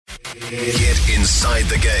Get inside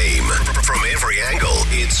the game. From every angle,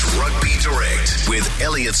 it's Rugby Direct with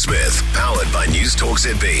Elliott Smith, powered by News Talk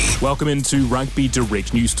ZB. Welcome into Rugby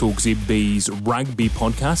Direct, News Talk ZB's rugby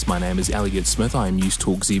podcast. My name is Elliott Smith. I am News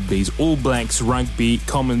Talk ZB's All Blacks rugby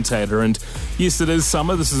commentator. And yes, it is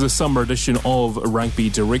summer. This is a summer edition of Rugby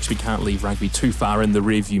Direct. We can't leave rugby too far in the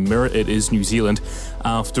rearview mirror. It is New Zealand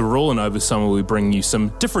after all. And over summer, we bring you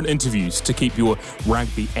some different interviews to keep your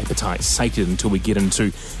rugby appetite sated until we get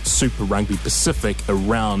into Super Rugby Pacific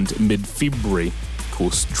around mid-February. Of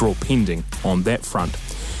course, draw pending on that front.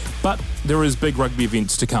 But there is big rugby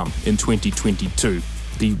events to come in 2022.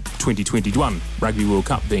 The 2021 Rugby World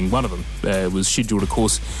Cup being one of them was scheduled, of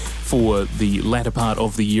course, for the latter part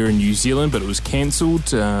of the year in New Zealand, but it was cancelled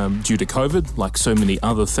due to COVID, like so many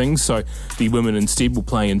other things. So the women instead will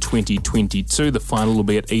play in 2022. The final will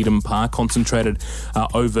be at Eden Park, concentrated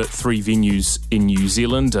over 3 venues in New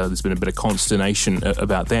Zealand. There's been a bit of consternation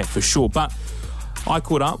about that for sure. But I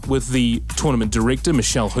caught up with the tournament director,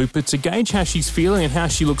 Michelle Hooper, to gauge how she's feeling and how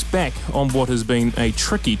she looks back on what has been a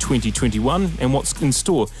tricky 2021 and what's in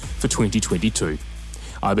store for 2022.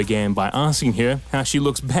 I began by asking her how she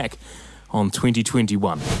looks back on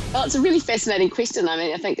 2021. Well, it's a really fascinating question. I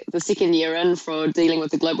mean, I think the second year in for dealing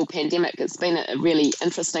with the global pandemic, it's been a really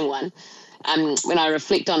interesting one. When I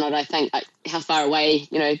reflect on it, I think how far away,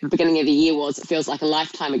 the beginning of the year was. It feels like a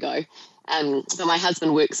lifetime ago. So my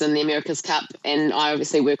husband works in the America's Cup, and I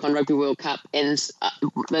obviously work on Rugby World Cup. And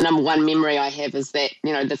the number one memory I have is that,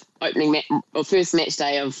 the opening first match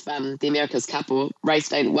day of the America's Cup, or race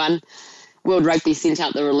day 1, World Rugby sent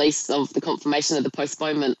out the release of the confirmation of the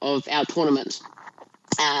postponement of our tournament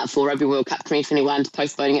for Rugby World Cup 2021,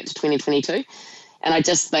 postponing it to 2022. And I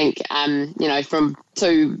just think, from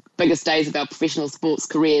 2 biggest days of our professional sports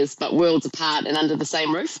careers, but worlds apart and under the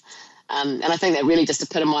same roof. And I think that really just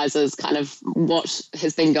epitomises kind of what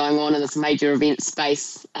has been going on in this major event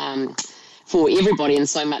space for everybody and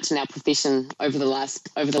so much in our profession over the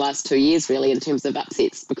last 2 years, really, in terms of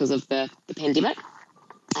upsets because of the pandemic.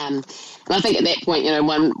 And I think at that point,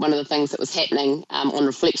 one of the things that was happening on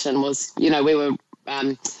reflection was, we were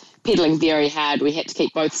pedaling very hard. We had to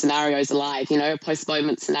keep both scenarios alive, a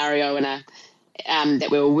postponement scenario and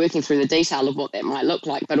that we were working through the detail of what that might look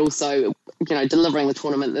like, but also, delivering the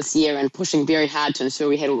tournament this year and pushing very hard to ensure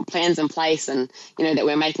we had all the plans in place and, that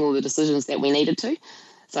we're making all the decisions that we needed to.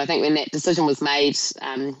 So I think when that decision was made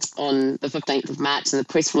on the 15th of March and the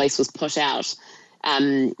press release was put out,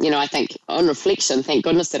 I think on reflection, thank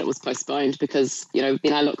goodness that it was postponed because,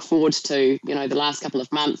 then I look forward to, the last couple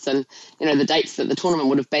of months and, the dates that the tournament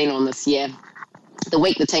would have been on this year. The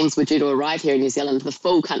week the teams were due to arrive here in New Zealand, the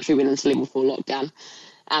full country went into level 4 lockdown.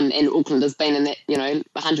 And Auckland has been in that,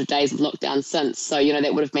 100 days of lockdown since. So,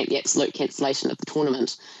 that would have meant the absolute cancellation of the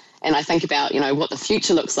tournament. And I think about, what the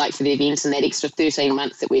future looks like for the event and that extra 13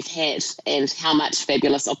 months that we've had and how much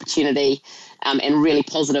fabulous opportunity and really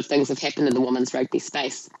positive things have happened in the women's rugby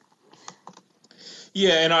space.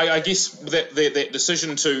 Yeah, and I guess that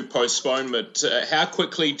decision to postpone it, how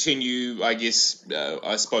quickly can you,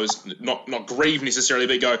 I suppose, not grieve necessarily,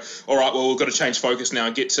 but go, all right, well, we've got to change focus now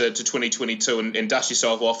and get to 2022 and dust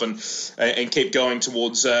yourself off and keep going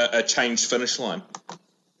towards a changed finish line?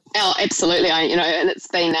 Oh, absolutely. And it's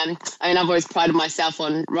been, I've always prided myself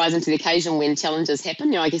on rising to the occasion when challenges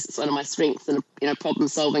happen. I guess it's one of my strengths and,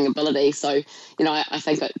 problem-solving ability. So, I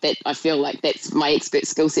think that I feel like that's my expert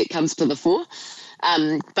skill set comes to the fore.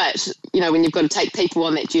 But, when you've got to take people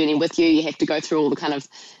on that journey with you, you have to go through all the kind of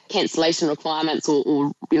cancellation requirements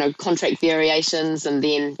or contract variations. And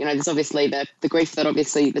then, there's obviously the grief that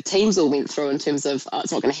obviously the teams all went through in terms of,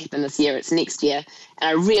 it's not going to happen this year, it's next year. And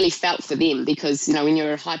I really felt for them because, when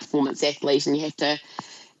you're a high-performance athlete and you have to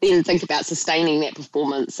then think about sustaining that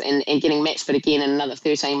performance and getting match fit again in another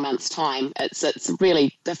 13 months' time, it's a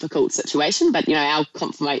really difficult situation. But,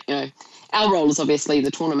 our role is obviously the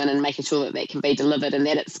tournament and making sure that can be delivered and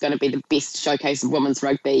that it's going to be the best showcase of women's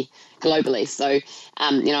rugby globally. So,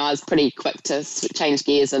 I was pretty quick to change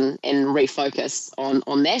gears and refocus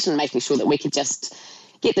on that and making sure that we could just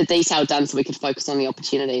get the detail done so we could focus on the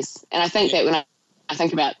opportunities. And I think that when I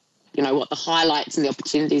think about, what the highlights and the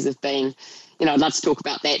opportunities have been, I'd love to talk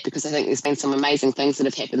about that because I think there's been some amazing things that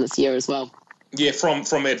have happened this year as well. Yeah, from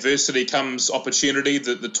adversity comes opportunity.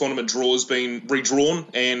 The tournament draw has been redrawn,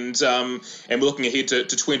 and we're looking ahead to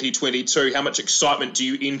 2022. How much excitement do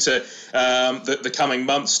you enter the coming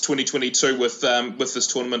months, 2022, with this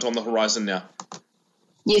tournament on the horizon now?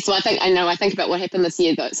 Yeah, so I think about what happened this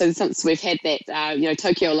year, though. So since we've had that,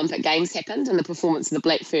 Tokyo Olympic Games happened and the performance of the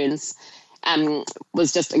Black Ferns,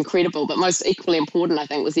 was just incredible. But most equally important, I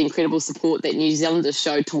think, was the incredible support that New Zealanders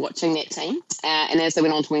showed to watching that team. And as they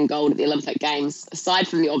went on to win gold at the Olympic Games, aside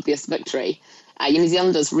from the obvious victory, New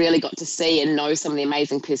Zealanders really got to see and know some of the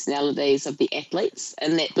amazing personalities of the athletes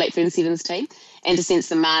in that Black Ferns Sevens team, and to sense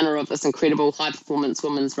the manner of this incredible high-performance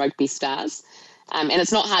women's rugby stars. And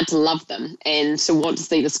it's not hard to love them and to want to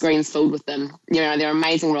see the screens filled with them. They're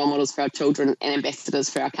amazing role models for our children and ambassadors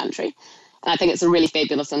for our country. And I think it's a really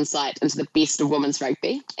fabulous insight into the best of women's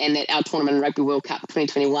rugby, and that our tournament in Rugby World Cup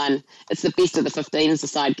 2021, it's the best of the 15 as a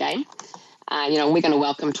side game. We're going to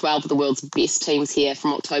welcome 12 of the world's best teams here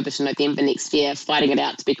from October to November next year, fighting it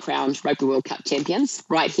out to be crowned Rugby World Cup champions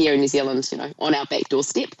right here in New Zealand, on our back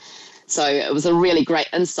doorstep. So it was a really great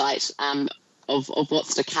insight of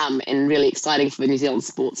what's to come, and really exciting for the New Zealand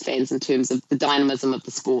sports fans in terms of the dynamism of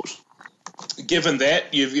the sport. Given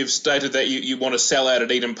that, you've stated that you want to sell out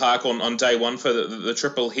at Eden Park on day one for the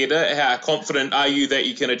triple header. How confident are you that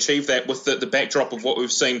you can achieve that with the backdrop of what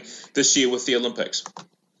we've seen this year with the Olympics?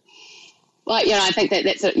 Well, I think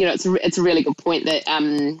that's it's a really good point. That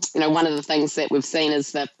one of the things that we've seen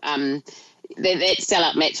is that that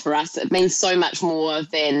sellout match for us, it means so much more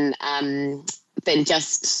than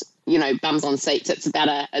just bums on seats. It's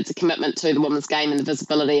a commitment to the women's game and the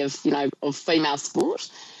visibility of female sport.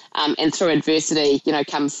 And through adversity,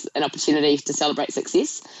 comes an opportunity to celebrate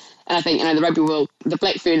success. And I think, the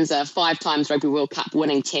Black Ferns are 5 times Rugby World Cup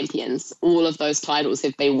winning champions. All of those titles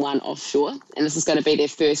have been won offshore, and this is going to be their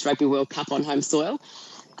first Rugby World Cup on home soil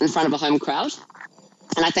in front of a home crowd.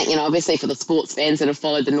 And I think, obviously for the sports fans that have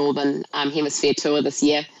followed the Northern Hemisphere tour this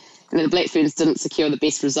year, the Black Ferns didn't secure the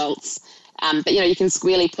best results. But you can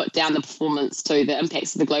squarely put down the performance to the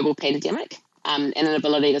impacts of the global pandemic and an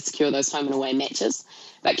ability to secure those home and away matches.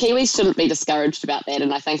 But Kiwis shouldn't be discouraged about that.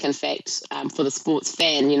 And I think, in fact, for the sports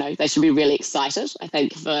fan, they should be really excited. I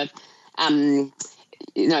think for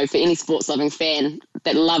any sports-loving fan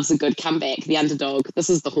that loves a good comeback, the underdog,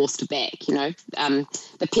 this is the horse to back,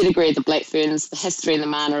 The pedigree of the Black Ferns, the history and the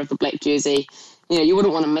manner of the black jersey, you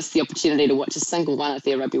wouldn't want to miss the opportunity to watch a single one of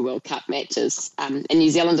their Rugby World Cup matches. And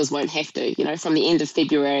New Zealanders won't have to. From the end of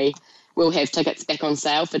February, we'll have tickets back on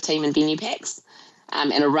sale for team and venue packs.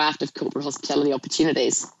 And a raft of corporate hospitality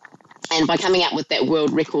opportunities. And by coming out with that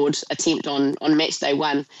world record attempt on match day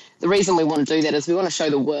one, the reason we want to do that is we want to show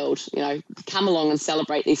the world, come along and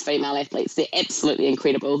celebrate these female athletes. They're absolutely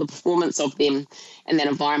incredible. The performance of them in that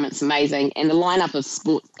environment's amazing. And the lineup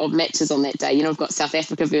of matches on that day, we've got South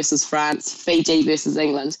Africa versus France, Fiji versus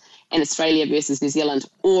England, and Australia versus New Zealand,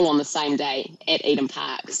 all on the same day at Eden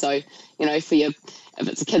Park. So, if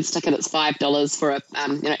it's a kid's ticket, it's $5. For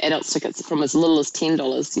adults' tickets from as little as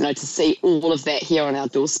 $10. To see all of that here on our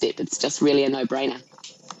doorstep, it's just really a no-brainer.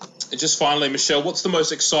 Just finally, Michelle, what's the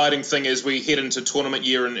most exciting thing as we head into tournament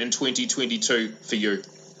year in 2022 for you?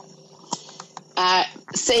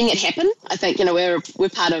 Seeing it happen. I think we're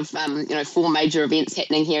part of 4 major events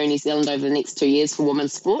happening here in New Zealand over the next 2 years for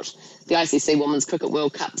women's sport. The ICC Women's Cricket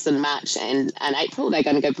World Cups in March and April. They're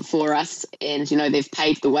going to go before us, and they've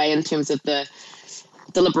paved the way in terms of the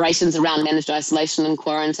deliberations around managed isolation and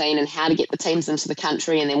quarantine and how to get the teams into the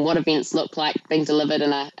country, and then what events look like being delivered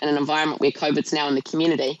in an environment where COVID's now in the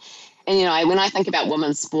community. And, when I think about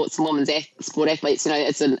women's sports and women's sport athletes,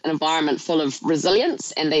 it's an environment full of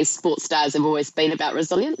resilience, and these sports stars have always been about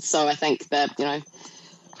resilience. So I think that,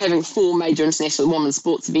 having 4 major international women's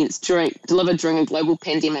sports events delivered during a global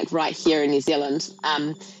pandemic right here in New Zealand,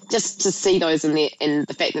 just to see those and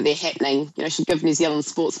the fact that they're happening, should give New Zealand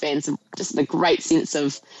sports fans just a great sense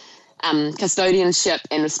of custodianship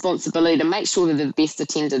and responsibility to make sure that they're the best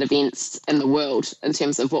attended events in the world in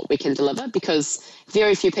terms of what we can deliver, because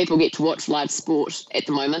very few people get to watch live sport at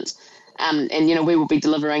the moment. And we will be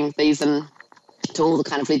delivering these to all the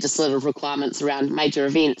kind of legislative requirements around major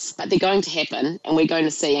events, but they're going to happen, and we're going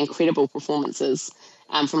to see incredible performances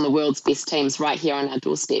from the world's best teams right here on our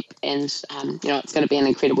doorstep. And, it's going to be an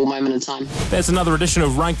incredible moment in time. That's another edition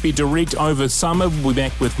of Rugby Direct over summer. We'll be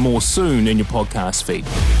back with more soon in your podcast feed.